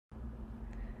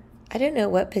I don't know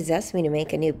what possessed me to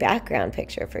make a new background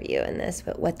picture for you in this,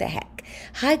 but what the heck.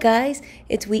 Hi guys,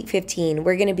 it's week 15.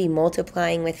 We're going to be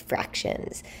multiplying with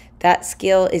fractions. That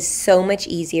skill is so much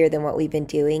easier than what we've been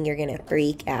doing. You're going to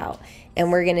freak out.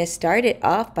 And we're going to start it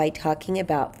off by talking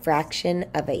about fraction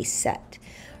of a set.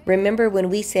 Remember when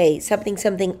we say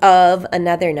something of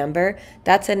another number,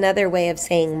 that's another way of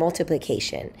saying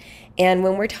multiplication. And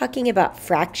when we're talking about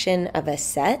fraction of a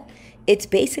set, it's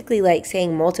basically like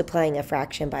saying multiplying a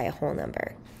fraction by a whole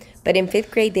number. But in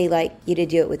 5th grade, they like you to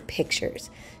do it with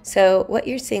pictures. So what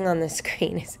you're seeing on the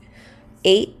screen is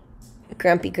 8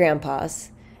 grumpy grandpas.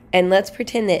 And let's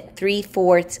pretend that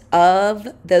 3/4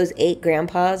 of those 8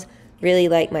 grandpas really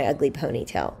like my ugly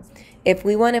ponytail. If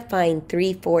we want to find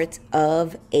 3/4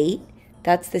 of 8,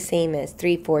 that's the same as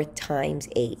 3/4 times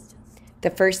 8.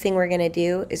 The first thing we're going to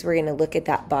do is we're going to look at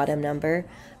that bottom number.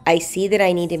 I see that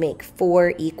I need to make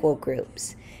 4 equal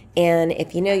groups. And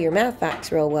if you know your math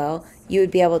facts real well, you would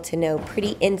be able to know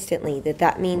pretty instantly that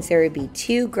that means there would be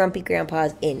 2 grumpy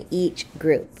grandpas in each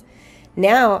group.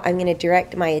 Now I'm going to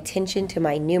direct my attention to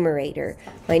my numerator.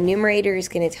 My numerator is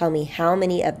going to tell me how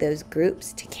many of those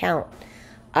groups to count.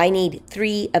 I need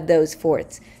 3 of those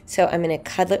fourths. So I'm going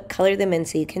to color them in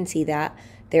so you can see that.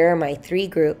 There are my 3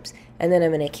 groups, and then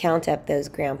I'm going to count up those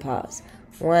grandpas.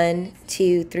 1,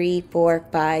 2, 3, 4,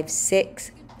 5,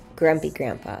 6 grumpy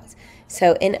grandpas.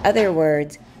 So in other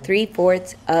words,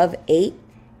 3/4 of 8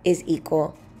 is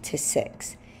equal to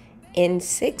 6. In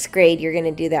 6th grade, you're going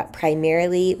to do that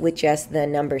primarily with just the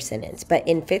number sentence. But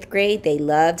in 5th grade, they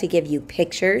love to give you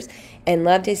pictures and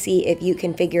love to see if you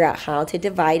can figure out how to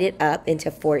divide it up into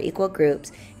 4 equal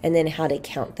groups and then how to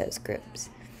count those groups.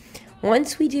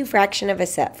 Once we do fraction of a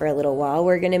set for a little while,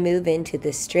 we're going to move into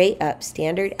the straight up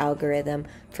standard algorithm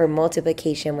for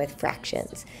multiplication with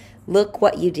fractions. Look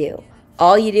what you do.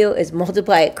 All you do is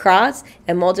multiply across,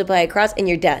 and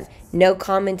you're done. No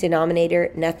common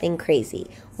denominator, nothing crazy.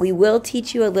 We will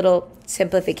teach you a little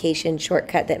simplification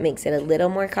shortcut that makes it a little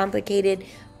more complicated,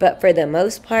 but for the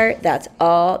most part, that's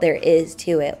all there is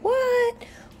to it. What?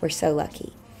 We're so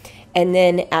lucky. And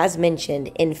then, as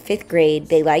mentioned, in 5th grade,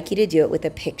 they like you to do it with a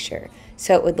picture.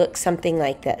 So it would look something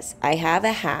like this. I have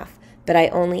a half, but I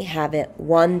only have it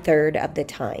 1/3 of the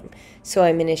time. So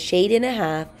I'm going to shade in a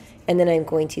half, and then I'm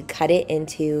going to cut it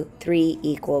into 3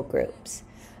 equal groups.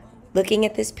 Looking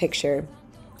at this picture,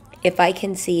 if I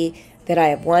can see that I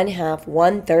have 1/2,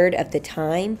 1/3 of the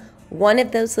time, one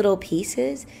of those little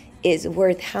pieces is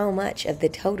worth how much of the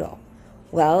total?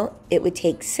 Well, it would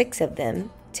take 6 of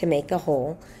them to make the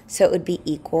whole, so it would be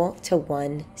equal to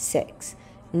 1/6.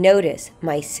 Notice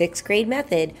my 6th grade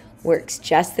method works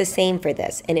just the same for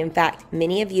this. And in fact,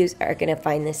 many of you are going to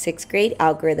find the 6th grade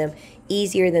algorithm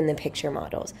easier than the picture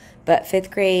models. But 5th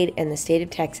grade and the state of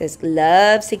Texas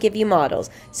loves to give you models,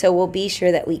 so we'll be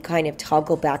sure that we kind of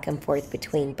toggle back and forth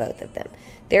between both of them.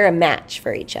 They're a match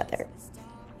for each other.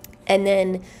 And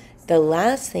then the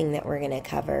last thing that we're going to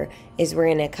cover is we're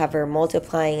going to cover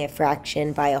multiplying a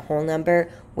fraction by a whole number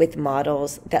with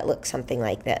models that look something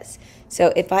like this.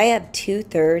 So if I have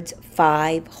 2/3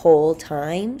 5 whole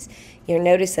times, you'll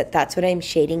notice that that's what I'm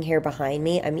shading here behind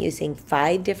me. I'm using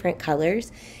 5 different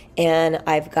colors, and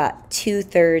I've got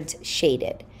 2/3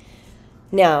 shaded.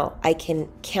 Now, I can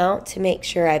count to make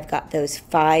sure I've got those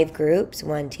 5 groups,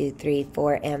 1, 2, 3,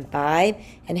 4, and 5.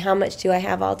 And how much do I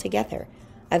have all together?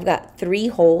 I've got 3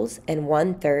 wholes and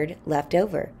 1/3 left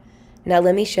over. Now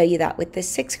let me show you that with the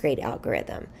 6th grade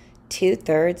algorithm.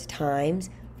 2/3 times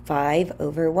 5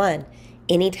 over 1.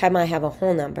 Anytime I have a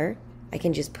whole number, I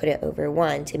can just put it over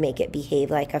 1 to make it behave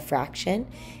like a fraction.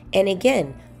 And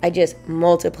again, I just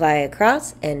multiply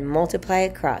across and multiply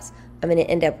across. I'm going to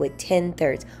end up with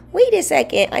 10/3. Wait a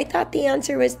second, I thought the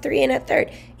answer was 3 1/3.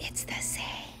 It's the same.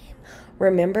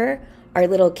 Remember our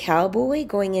little cowboy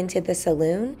going into the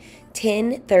saloon?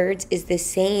 10/3 is the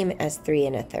same as 3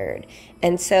 1/3.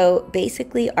 And so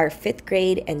basically our 5th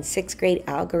grade and 6th grade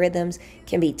algorithms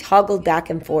can be toggled back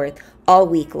and forth all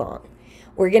week long.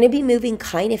 We're going to be moving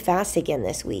kind of fast again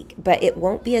this week, but it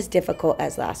won't be as difficult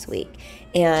as last week.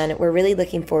 And we're really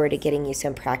looking forward to getting you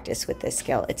some practice with this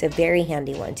skill. It's a very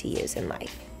handy one to use in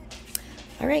life.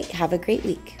 All right, have a great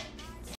week.